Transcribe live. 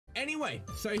Anyway,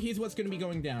 so here's what's going to be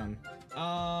going down.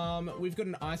 We've got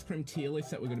an ice cream tier list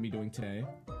that we're going to be doing today.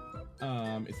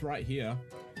 It's right here.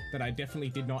 That I definitely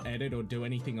did not edit or do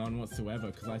anything on whatsoever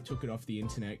because I took it off the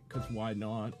internet because why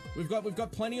not? We've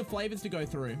got plenty of flavors to go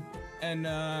through, and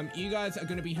you guys are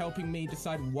going to be helping me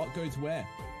decide what goes where.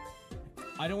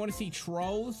 I don't want to see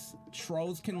trolls.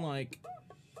 Trolls can like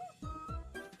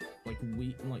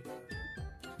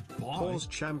Pause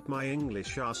champ, my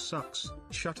English sucks.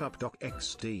 Shut up doc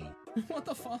XD. What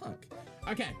the fuck?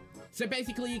 Okay. So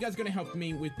basically, you guys are going to help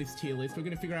me with this tier list. We're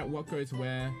going to figure out what goes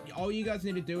where. All you guys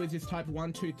need to do is just type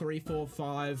 1, 2, 3, 4,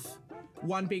 5.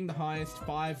 1 being the highest,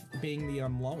 5 being the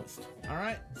lowest. All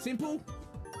right? Simple?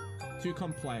 Too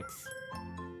complex.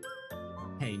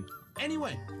 Pain.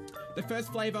 Anyway, the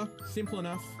first flavor, simple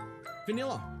enough.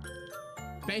 Vanilla.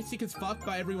 Basic as fuck,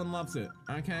 but everyone loves it.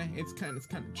 Okay? It's kind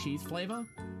of cheese flavor.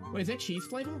 Wait, is that cheese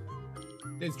flavor?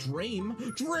 There's Dream.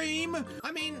 Dream!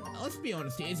 I mean, let's be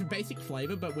honest here. It's a basic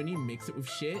flavor, but when you mix it with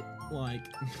shit, like...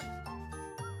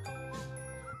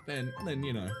 then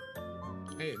you know.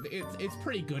 It's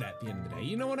pretty good at the end of the day.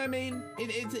 You know what I mean?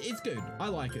 It's good. I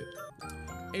like it.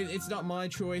 It's not my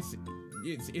choice.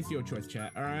 It's your choice,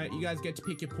 chat. Alright? You guys get to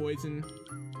pick your poison.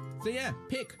 So yeah,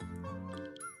 pick.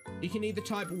 You can either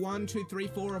type 1, 2, 3,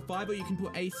 4, or 5, or you can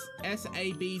put S,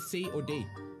 A, B, C, or D.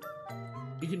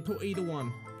 You can put either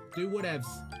one. Do whatevs.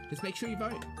 Just make sure you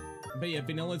vote. But yeah,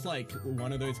 vanilla's like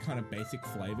one of those kind of basic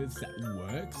flavors that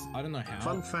works. I don't know how.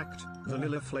 Fun fact,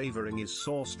 vanilla flavoring is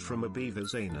sourced from a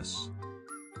beaver's anus.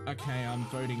 Okay, I'm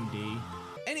voting D.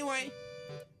 Anyway,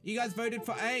 you guys voted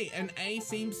for A, and A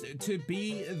seems to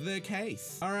be the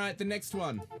case. All right, the next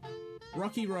one.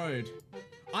 Rocky Road.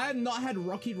 I have not had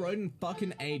Rocky Road in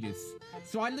fucking ages.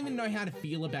 So I don't even know how to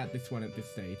feel about this one at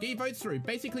this stage. Get your votes through.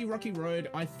 Basically, Rocky Road,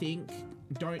 I think,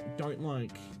 don't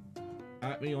like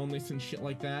at me on this and shit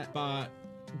like that, but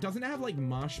doesn't it have like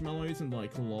marshmallows and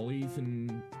like lollies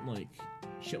and like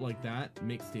shit like that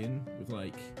mixed in with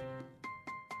like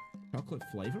chocolate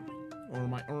flavoring? Or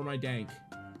am I dank?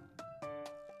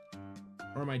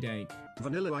 Or am I dank?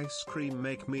 Vanilla ice cream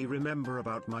make me remember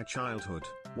about my childhood.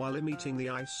 While I'm eating the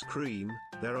ice cream,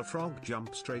 there a frog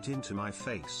jump straight into my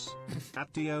face.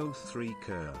 At the O3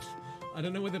 curve. I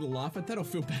don't know whether to laugh at that or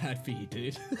feel bad for you,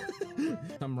 dude.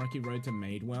 Some Rocky Roads are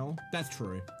made well. That's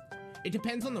true. It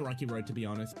depends on the Rocky Road, to be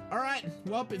honest. All right,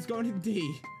 well, it's going to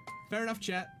D. Fair enough,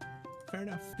 chat. Fair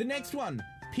enough. The next one,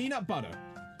 peanut butter.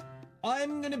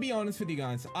 I'm gonna be honest with you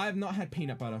guys. I have not had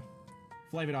peanut butter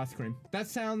flavored ice cream. That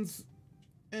sounds,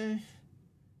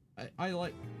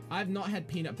 I've not had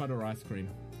peanut butter ice cream.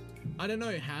 I don't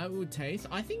know how it would taste.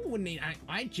 I think it wouldn't need,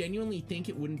 I genuinely think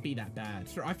it wouldn't be that bad.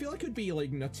 So I feel like it would be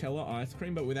like Nutella ice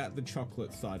cream, but without the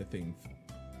chocolate side of things.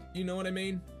 You know what I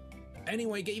mean?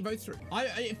 Anyway, get your votes through.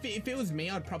 If it was me,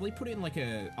 I'd probably put it in like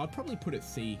I'd probably put it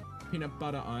C. Peanut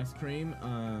butter ice cream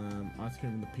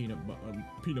with the peanut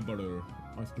butter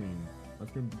ice cream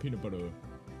with peanut butter.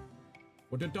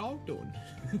 What the dog doing?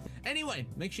 Anyway,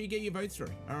 make sure you get your votes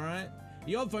through, all right?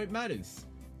 Your vote matters.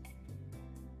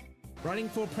 Running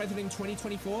for president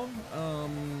 2024,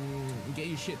 get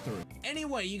your shit through.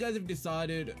 Anyway, you guys have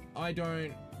decided. I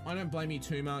don't blame you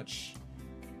too much.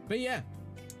 But yeah.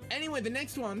 Anyway, the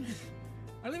next one,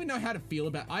 I don't even know how to feel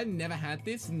about. I've never had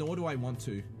this, nor do I want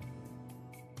to.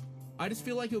 I just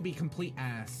feel like it'll be complete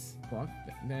ass. Fuck,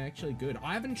 they're actually good.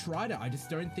 I haven't tried it. I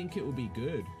just don't think it will be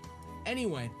good.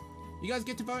 Anyway, you guys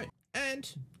get to vote.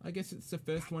 And I guess it's the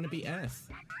first one to be ass.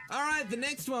 All right, the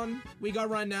next one we got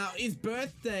right now is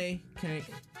birthday cake.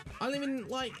 I don't even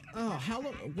like, oh, how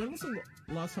long, when was the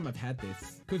last time I've had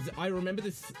this? Because I remember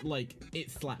this, like,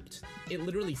 it slapped. It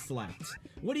literally slapped.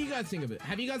 What do you guys think of it?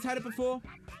 Have you guys had it before?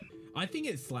 I think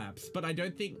it slaps, but I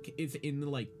don't think it's in the,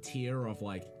 like, tier of,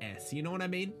 like, S. You know what I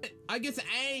mean? I guess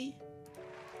A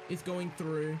is going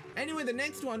through. Anyway, the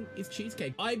next one is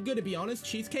cheesecake. I'm gonna be honest,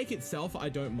 cheesecake itself, I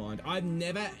don't mind. I've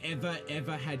never,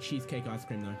 ever had cheesecake ice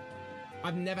cream, though.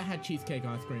 I've never had cheesecake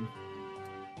ice cream.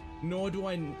 Nor do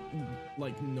I,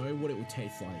 like, know what it would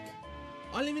taste like.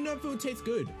 I don't even know if it would taste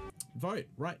good. Vote.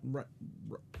 Right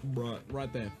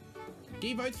there. Get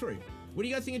your votes through. What do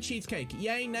you guys think of cheesecake?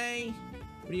 Yay, nay?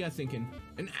 What are you guys thinking?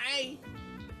 An A!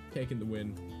 Taking the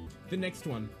win. The next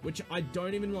one, which I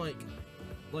don't even like,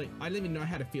 I don't even know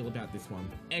how to feel about this one.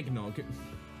 Eggnog.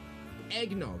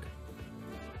 Eggnog.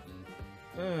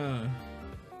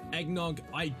 Eggnog,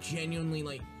 I genuinely,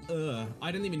 like,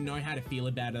 I don't even know how to feel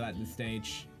about it at this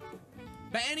stage.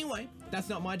 But anyway, that's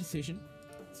not my decision.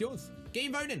 It's yours. Get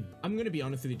your vote in. I'm gonna be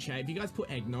honest with you, chat. If you guys put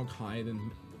eggnog higher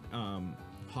than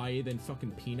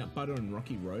fucking peanut butter and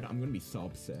Rocky Road, I'm gonna be so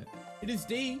upset. It is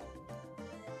D.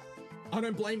 I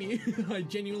don't blame you. I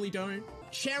genuinely don't.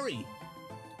 Cherry.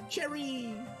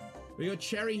 Cherry. We got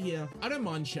cherry here. I don't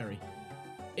mind cherry.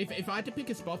 If I had to pick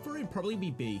a spot for it, it'd probably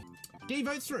be B. D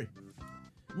votes through.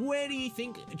 Where do you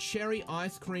think cherry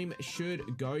ice cream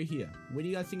should go here? Where do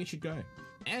you guys think it should go?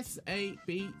 S, A,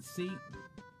 B, C,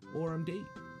 or D?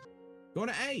 Going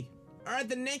to A. All right,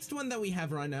 the next one that we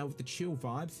have right now with the chill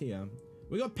vibes here,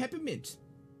 we got peppermint.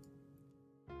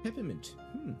 Peppermint.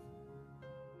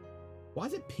 Why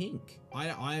is it pink?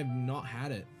 I have not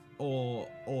had it or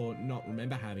not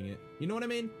remember having it. You know what I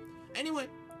mean? Anyway,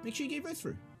 make sure you get votes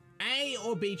through. A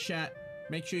or B, chat.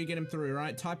 Make sure you get them through,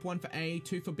 right? Type 1 for A,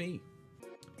 2 for B.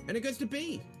 And it goes to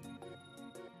B.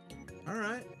 All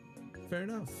right, fair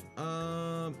enough.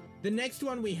 The next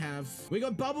one we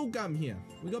got bubblegum here.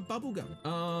 We got bubblegum.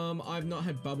 I've not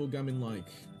had bubblegum in like,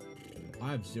 I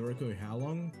have zero clue how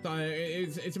long. So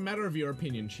it's a matter of your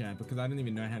opinion, chat, because I don't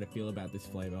even know how to feel about this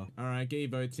flavor. All right, get your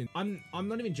votes in. I'm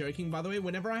not even joking, by the way.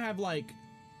 Whenever I have like,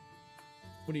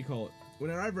 what do you call it?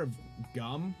 Whenever I have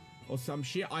gum or some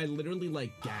shit, I literally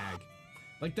like gag.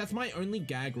 Like that's my only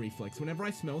gag reflex. Whenever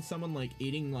I smell someone like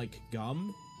eating like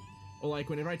gum, or like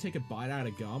whenever I take a bite out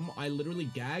of gum, I literally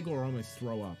gag or almost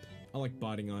throw up. I like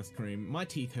biting ice cream. My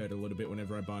teeth hurt a little bit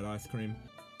whenever I bite ice cream.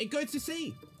 It goes to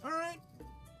C. All right,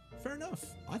 fair enough.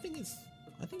 I think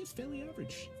it's fairly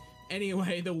average.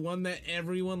 Anyway, the one that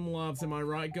everyone loves, am I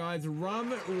right, guys?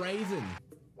 Rum raisin.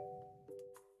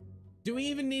 Do we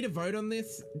even need a vote on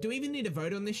this? Do we even need a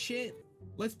vote on this shit?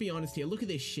 Let's be honest here. Look at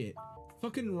this shit.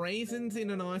 Fucking raisins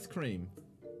in an ice cream.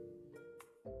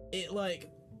 It like,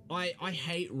 I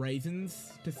hate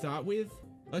raisins to start with.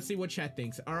 Let's see what chat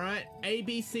thinks. All right, A,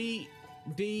 B, C,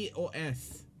 D, or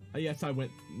S. Oh, yes, I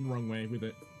went the wrong way with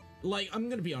it. Like, I'm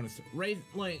gonna be honest.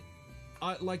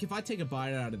 Like if I take a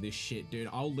bite out of this shit, dude,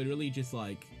 I'll literally just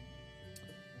like,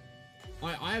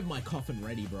 I have my coffin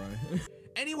ready, bro.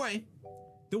 Anyway,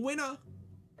 the winner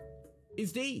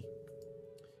is D.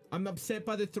 I'm upset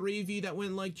by the three of you that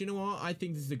went like, do you know what? I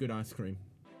think this is a good ice cream.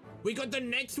 We got the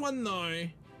next one though,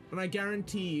 and I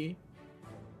guarantee you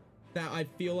that I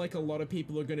feel like a lot of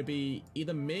people are gonna be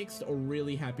either mixed or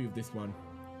really happy with this one.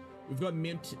 We got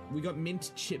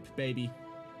mint chip, baby.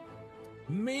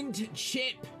 Mint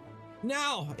chip.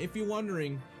 Now, if you're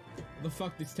wondering what the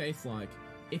fuck this tastes like,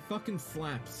 it fucking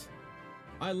slaps.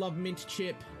 I love mint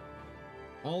chip.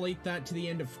 I'll eat that to the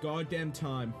end of goddamn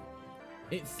time.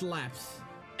 It slaps.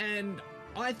 And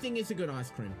I think it's a good ice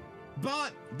cream.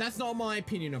 But that's not my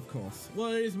opinion, of course.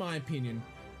 Well, it is my opinion.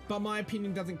 But my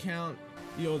opinion doesn't count.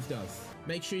 Yours does.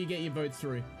 Make sure you get your votes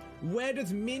through. Where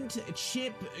does mint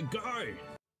chip go?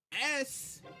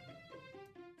 S.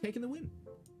 Taking the win.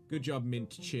 Good job, mint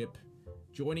chip.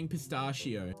 Joining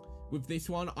pistachio. With this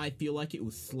one, I feel like it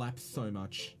will slap so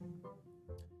much.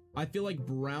 I feel like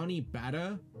brownie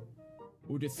batter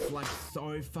will just slap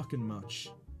so fucking much.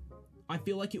 I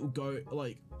feel like it will go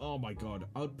like, oh my god,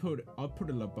 I'll put it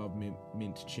above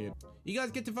mint chip. You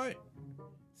guys get to vote.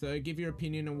 So give your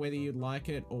opinion on whether you'd like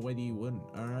it or whether you wouldn't.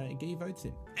 All right, get your votes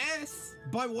in. S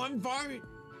by 1 vote.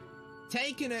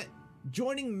 Taking it.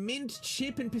 Joining mint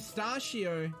chip and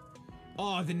pistachio.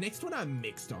 Oh, the next one I'm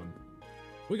mixed on.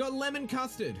 We got lemon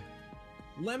custard.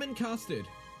 Lemon custard.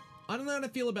 I don't know how to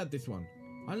feel about this one.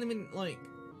 I don't even like,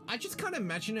 I just kind of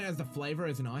imagine it as the flavor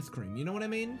as an ice cream. You know what I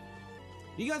mean?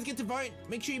 You guys get to vote.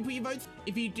 Make sure you put your votes.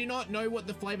 If you do not know what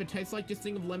the flavor tastes like, just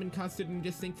think of lemon custard and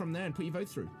just think from there and put your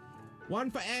votes through.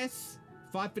 1 for S,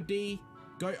 5 for D.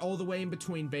 Go all the way in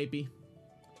between, baby.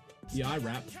 Yeah, I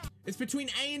rap. It's between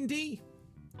A and D.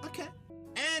 Okay.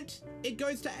 And it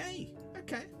goes to A.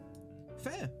 Okay.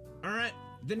 Fair. All right.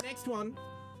 The next one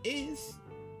is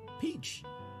peach.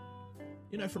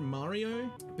 You know, from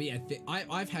Mario. But yeah,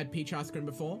 I've had peach ice cream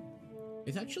before.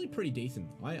 It's actually pretty decent.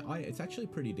 It's actually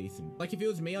pretty decent. Like if it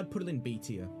was me, I'd put it in B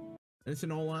tier. And it's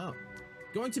an all out.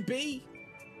 Going to B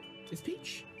is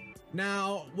peach.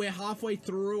 Now, we're halfway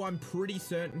through. I'm pretty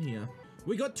certain here.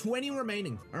 We got 20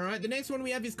 remaining. All right, the next one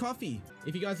we have is coffee.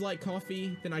 If you guys like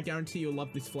coffee, then I guarantee you'll love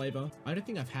this flavor. I don't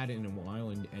think I've had it in a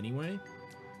while anyway,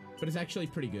 but it's actually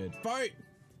pretty good. Vote.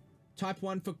 Type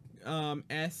 1 for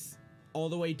S all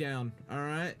the way down. All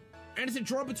right. And it's a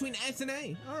draw between S and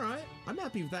A. All right, I'm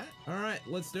happy with that. All right,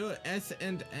 let's do it. S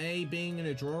and A being in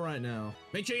a draw right now.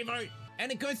 Make sure you vote. And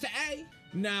it goes to A.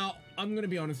 Now, I'm gonna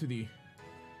be honest with you.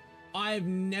 I've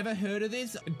never heard of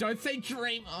this. Don't say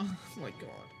dream. Oh my God.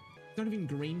 It's not even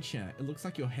green, chat. It looks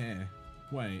like your hair.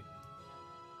 Wait.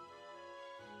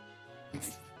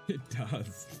 It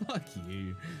does. Fuck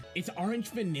you. It's orange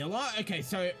vanilla? Okay,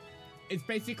 so it's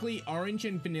basically orange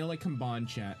and vanilla combined,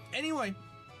 chat. Anyway,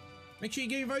 Make sure you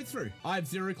get your votes through. I have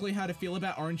zero clue how to feel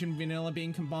about orange and vanilla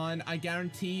being combined. I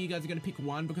guarantee you guys are gonna pick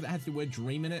one because it has the word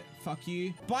dream in it. Fuck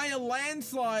you. By a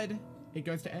landslide, it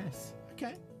goes to S.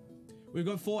 Okay. We've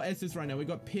got 4 S's right now. We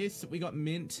got piss, we got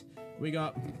mint, we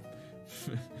got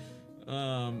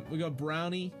we got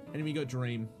brownie, and we got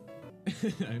dream.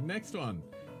 Next one.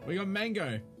 We got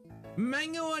mango.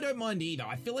 Mango I don't mind either.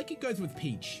 I feel like it goes with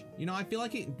peach. You know, I feel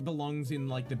like it belongs in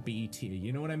like the B tier.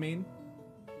 You know what I mean?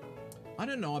 I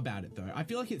don't know about it though. I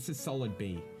feel like it's a solid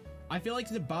B. I feel like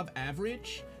it's above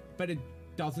average, but it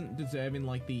doesn't deserve in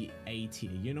like the A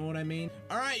tier. You know what I mean?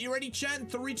 All right, you ready,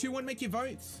 chat? 3, 2, 1, make your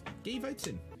votes. Get your votes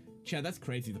in. Chat, that's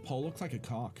crazy. The poll looks like a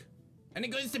cock. And it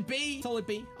goes to B. Solid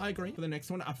B. I agree. For the next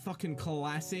one, a fucking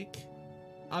classic.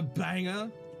 A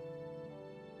banger.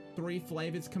 3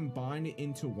 flavors combined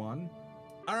into one.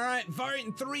 All right, vote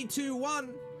in 3, 2, 1.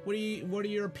 What are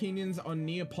your opinions on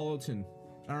Neapolitan?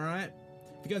 All right.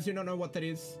 If you guys do not know what that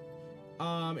is,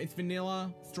 it's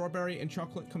vanilla, strawberry, and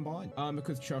chocolate combined.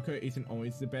 Because choco isn't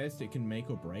always the best, it can make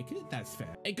or break it. That's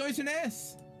fair. It goes in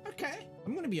S. Okay.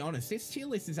 I'm gonna be honest, this tier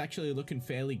list is actually looking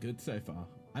fairly good so far.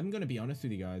 I'm gonna be honest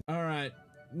with you guys. All right,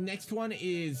 next one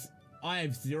is, I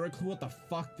have zero clue what the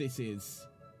fuck this is.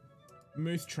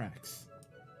 Moose tracks.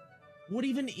 What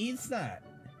even is that?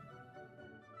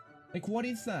 Like, what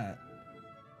is that?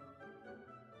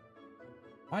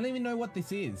 I don't even know what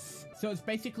this is. So it's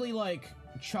basically like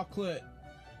chocolate,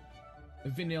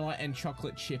 vanilla, and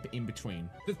chocolate chip in between.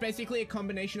 So it's basically a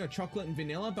combination of chocolate and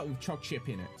vanilla, but with choc chip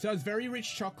in it. So it's very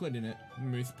rich chocolate in it.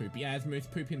 Moose poop. Yeah, it's moose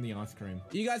poop in the ice cream.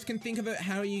 You guys can think of it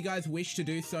how you guys wish to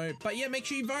do so. But yeah, make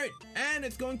sure you vote. And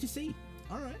it's going to C.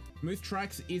 All right. Moose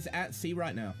Tracks is at C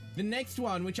right now. The next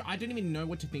one, which I don't even know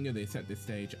what to think of this at this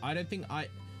stage. I don't think I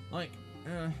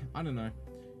don't know.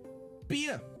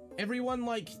 Beer. Everyone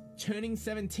like turning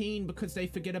 17 because they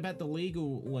forget about the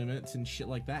legal limits and shit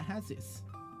like that has this.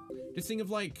 Just think of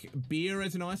like beer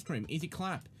as an ice cream. Easy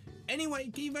clap. Anyway,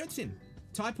 get your votes in.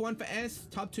 Type 1 for S,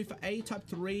 type 2 for A, type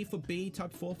 3 for B,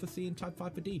 type 4 for C, and type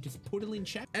 5 for D. Just put it in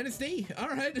chat. And it's D. All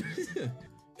right.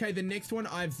 Okay, the next one,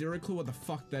 I have zero clue what the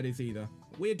fuck that is either.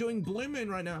 We're doing Blue Moon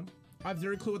right now. I have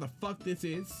zero clue what the fuck this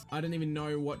is. I don't even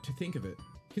know what to think of it.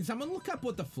 Can someone look up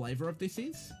what the flavor of this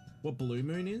is? What Blue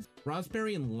Moon is?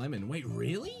 Raspberry and lemon. Wait,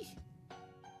 really?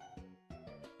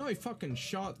 No fucking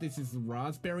shot. This is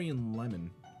raspberry and lemon.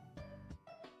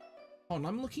 Oh, and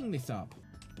I'm looking this up.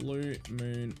 Blue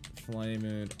Moon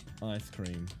flavored ice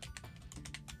cream.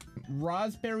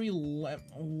 Raspberry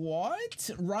what?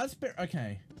 Raspberry.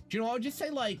 Okay. Do you know what? I'll just say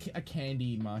like a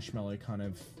candy marshmallow kind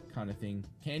of thing.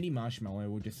 Candy marshmallow,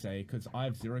 we'll just say, because I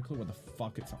have zero clue what the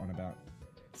fuck it's on about.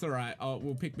 It's alright.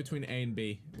 We'll pick between A and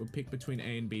B. We'll pick between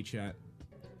A and B, chat.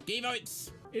 Gay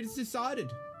votes. It is decided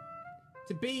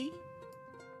to be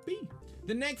B.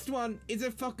 The next one is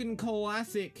a fucking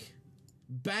classic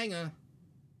banger.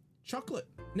 Chocolate.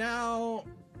 Now,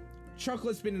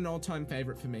 chocolate's been an all-time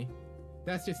favorite for me.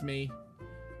 That's just me.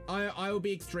 I will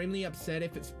be extremely upset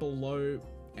if it's below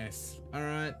S.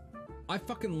 Alright. I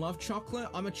fucking love chocolate.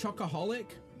 I'm a chocoholic.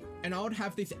 And I would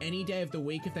have this any day of the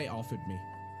week if they offered me.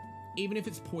 Even if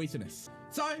it's poisonous.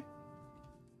 So,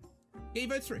 get your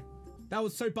votes through. That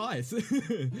was so biased.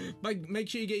 But make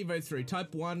sure you get your votes through.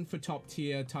 Type 1 for top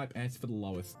tier, type S for the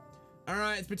lowest.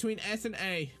 Alright, it's between S and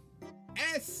A.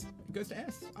 S! It goes to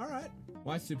S. Alright.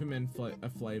 Why Superman a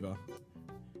flavor?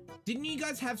 Didn't you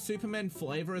guys have Superman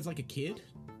flavor as like a kid?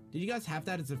 Did you guys have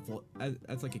that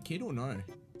as like a kid or no?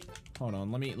 Hold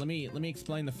on, let me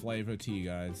explain the flavor to you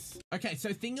guys. Okay,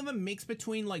 so think of a mix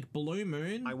between like Blue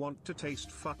Moon. I want to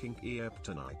taste fucking Eep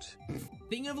tonight.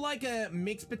 Think of like a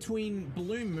mix between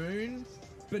Blue Moon,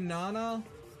 banana,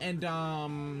 and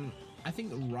I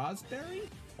think raspberry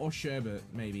or sherbet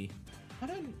maybe.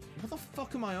 What the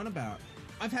fuck am I on about?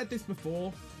 I've had this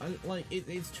before.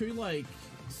 It's too like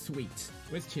sweet.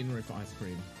 Where's Tin Roof ice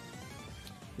cream?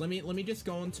 Let me just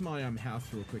go onto my house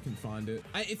real quick and find it.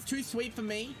 It's too sweet for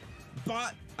me,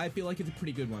 but I feel like it's a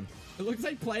pretty good one. It looks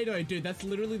like Play-Doh, dude. That's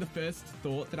literally the first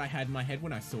thought that I had in my head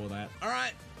when I saw that. All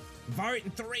right, vote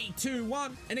in 3, 2,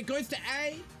 1, and it goes to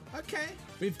A. Okay,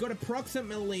 we've got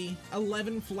approximately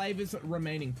 11 flavors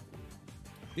remaining.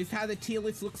 This is how the tier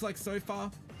list looks like so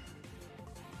far,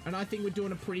 and I think we're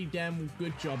doing a pretty damn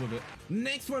good job of it.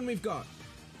 Next one we've got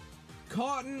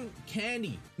cotton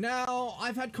candy. Now,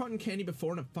 I've had cotton candy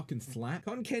before and it fucking slapped.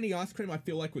 Cotton candy ice cream I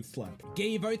feel like would slap. Get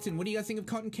your votes in. What do you guys think of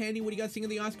cotton candy? What do you guys think of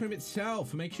the ice cream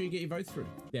itself? Make sure you get your votes through.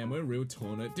 Damn, we're real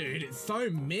torn it. Dude, it's so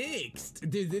mixed.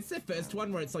 Dude, this is the first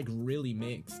one where it's like really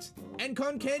mixed. And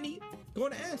cotton candy, go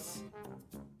on S.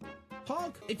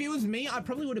 Hog. If it was me, I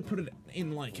probably would have put it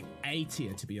in like A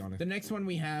tier, to be honest. The next one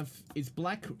we have is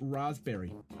black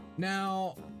raspberry.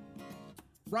 Now,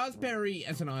 raspberry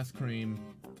as an ice cream,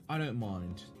 I don't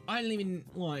mind. I don't even,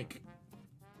 like,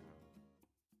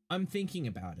 I'm thinking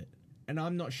about it, and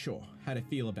I'm not sure how to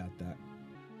feel about that.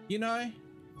 You know,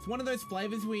 it's one of those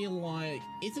flavors where you're like,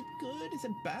 is it good? Is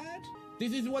it bad?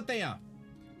 This is what they are.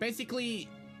 Basically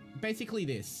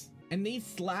this. And these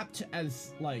slapped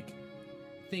as, like,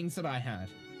 things that I had.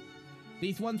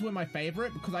 These ones were my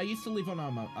favorite because I used to live on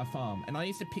a farm, and I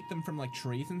used to pick them from, like,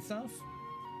 trees and stuff.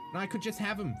 And I could just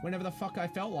have them whenever the fuck I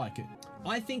felt like it.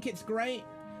 I think it's great.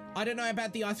 I don't know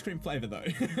about the ice cream flavor, though.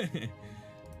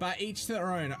 But each to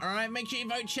their own. All right, make sure you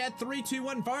vote, chat. 3, 2,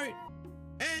 1, vote.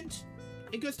 And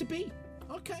it goes to B.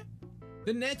 Okay.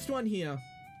 The next one here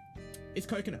is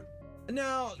coconut.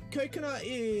 Now, coconut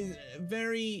is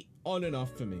very on and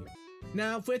off for me.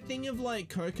 Now, if we're thinking of, like,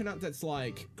 coconut that's,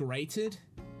 like, grated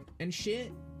and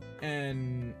shit,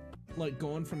 and, like,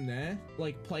 gone from there,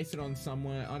 like, place it on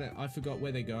somewhere, I forgot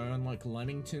where they go, on, like,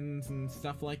 Lamingtons and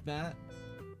stuff like that.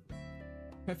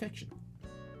 Perfection.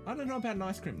 I don't know about an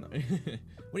ice cream, though.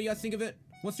 What do you guys think of it?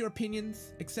 What's your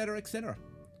opinions? Etc, etc.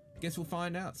 Guess we'll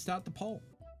find out. Start the poll.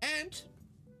 And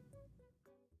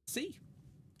C.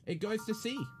 It goes to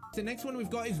C. The next one we've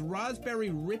got is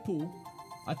Raspberry Ripple.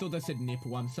 I thought that said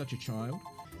nipple. I'm such a child.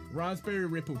 Raspberry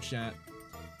Ripple, chat.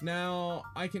 Now,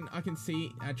 I can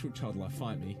see actual toddler,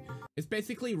 fight me. It's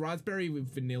basically raspberry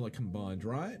with vanilla combined,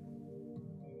 right?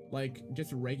 Like,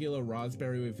 just regular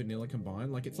raspberry with vanilla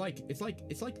combined. Like, it's like this.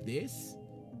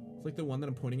 It's like the one that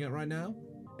I'm pointing at right now.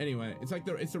 Anyway, it's like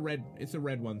it's the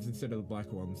red ones instead of the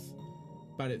black ones.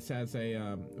 But it says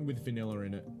with vanilla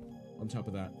in it on top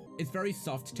of that. It's very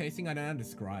soft tasting. I don't know how to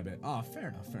describe it. Oh, fair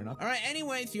enough, fair enough. All right,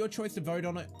 anyway, it's your choice to vote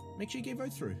on it. Make sure you get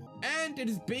votes through. And it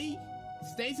is B. It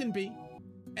stays in B.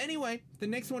 Anyway, the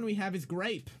next one we have is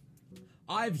grape.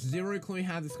 I have zero clue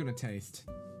how this is gonna taste.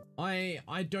 I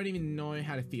don't even know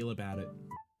how to feel about it.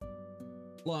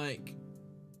 Like,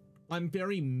 I'm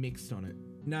very mixed on it.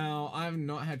 Now, I've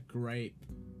not had grape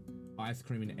ice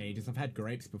cream in ages. I've had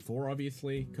grapes before,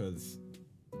 obviously, because,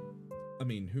 I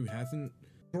mean, who hasn't?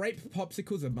 Grape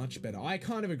popsicles are much better. I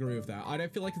kind of agree with that. I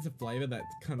don't feel like it's a flavor that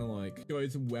kind of like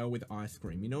goes well with ice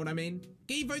cream. You know what I mean?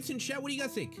 Get your votes in chat. What do you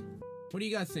guys think? What do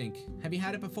you guys think? Have you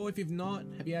had it before? If you've not,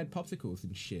 have you had popsicles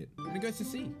and shit? And it goes to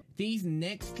C. These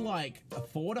next like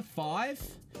 4 to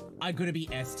 5 are gonna be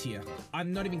S tier.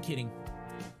 I'm not even kidding.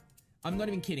 I'm not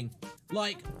even kidding.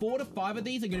 Like 4 to 5 of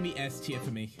these are gonna be S tier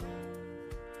for me.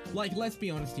 Like, let's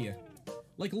be honest here.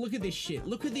 Like, look at this shit.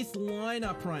 Look at this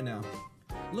lineup right now.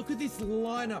 Look at this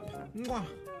lineup. Mwah.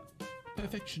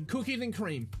 Perfection. Cookies and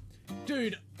cream.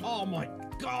 Dude, oh my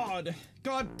god.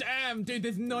 God damn, dude,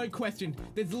 there's no question.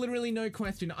 There's literally no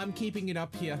question. I'm keeping it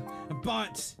up here.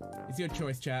 But it's your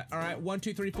choice, chat. All right, 1,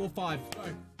 2, 3, 4, 5.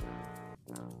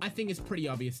 Go. I think it's pretty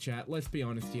obvious, chat. Let's be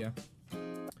honest here.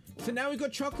 So now we've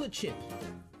got chocolate chip.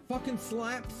 Fucking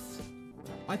slaps.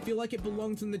 I feel like it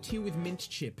belongs in the tier with mint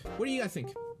chip. What do you guys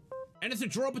think? And it's a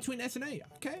draw between S and A.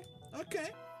 Okay, okay.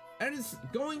 And it's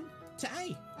going to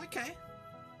A. Okay.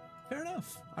 Fair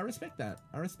enough. I respect that.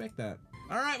 I respect that.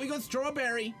 All right, we got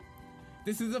strawberry.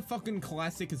 This is a fucking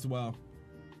classic as well.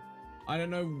 I don't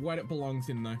know what it belongs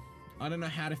in though. I don't know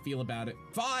how to feel about it.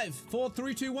 5, 4,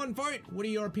 3, 2, 1, vote. What are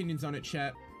your opinions on it,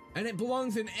 chat? And it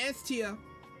belongs in S tier.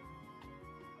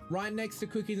 Right next to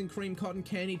cookies and cream, cotton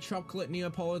candy, chocolate,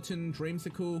 Neapolitan,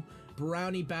 dreamsicle,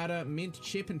 brownie batter, mint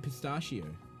chip, and pistachio.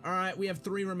 All right, we have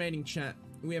 3 remaining, chat.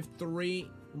 We have 3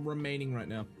 remaining right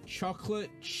now. Chocolate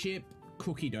chip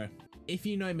cookie dough. If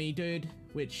you know me, dude,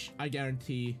 which I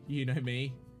guarantee you know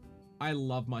me, I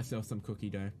love myself some cookie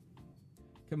dough.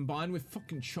 Combined with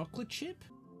fucking chocolate chip,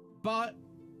 but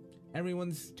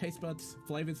everyone's taste buds,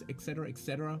 flavors, etc.,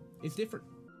 is different.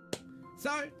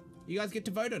 So, you guys get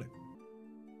to vote on it.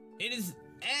 It is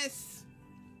S.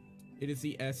 It is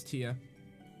the S tier.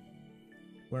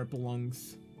 Where it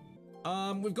belongs.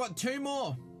 We've got 2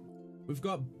 more. We've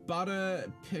got butter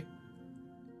is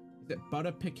it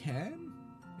butter pecan?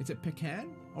 Is it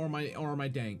pecan? Or am I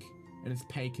dank? And it's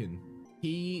pecan.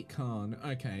 Pecan.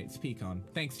 Okay, it's pecan.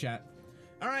 Thanks, chat.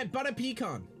 Alright, butter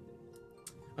pecan.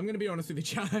 I'm gonna be honest with you,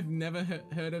 chat. I've never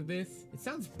heard of this. It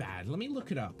sounds bad. Let me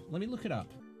look it up. Let me look it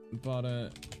up.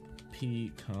 Butter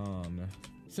pecan.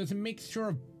 So it's a mixture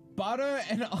of butter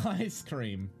and ice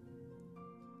cream.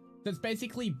 So it's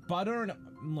basically butter and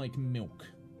like milk.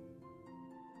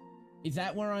 Is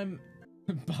that where I'm...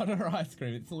 butter ice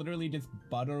cream. It's literally just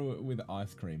butter with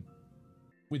ice cream.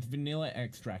 With vanilla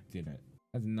extract in it.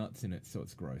 Has nuts in it, so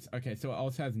it's gross. Okay, so it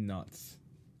also has nuts.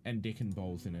 And dick and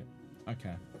balls in it.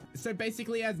 Okay. So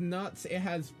basically it has nuts, it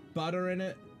has butter in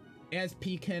it. It has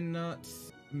pecan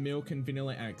nuts. milk and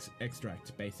vanilla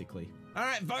extract, basically. All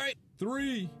right, vote.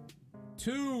 3,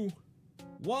 2,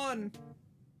 1.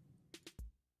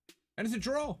 And it's a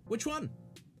draw. Which one?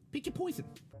 Pick your poison.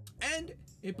 And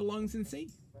it belongs in C.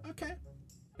 Okay.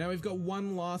 Now we've got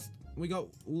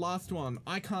last one.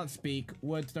 I can't speak.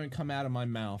 Words don't come out of my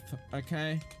mouth.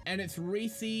 Okay. And it's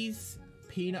Reese's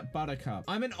Peanut Butter Cup.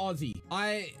 I'm an Aussie.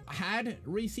 I had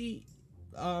Reese's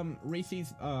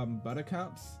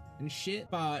Buttercups and shit,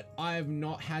 but I have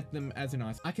not had them as an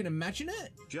ice. I can imagine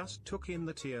it. Just took in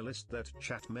the tier list that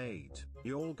chat made.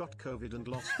 You all got COVID and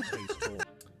lost taste for.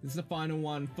 This is the final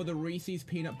one for the Reese's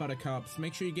Peanut Butter Cups.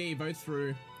 Make sure you get your votes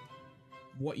through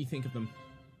what you think of them.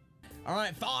 All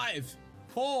right, 5,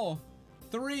 4,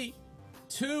 3,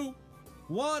 2,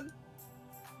 1.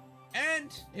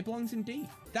 And it belongs in D.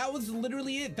 That was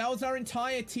literally it. That was our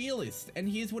entire tier list. And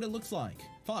here's what it looks like.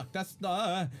 Fuck, that's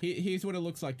here's what it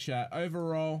looks like, chat.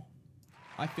 Overall,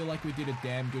 I feel like we did a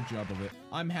damn good job of it.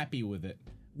 I'm happy with it.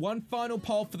 One final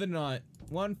poll for the night.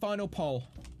 One final poll.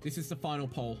 This is the final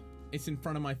poll. It's in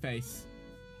front of my face.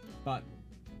 But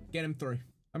get him through.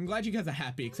 I'm glad you guys are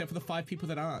happy, except for the 5 people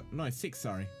that aren't. No, 6,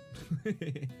 sorry.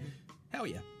 Hell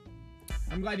yeah.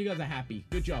 I'm glad you guys are happy.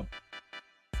 Good job.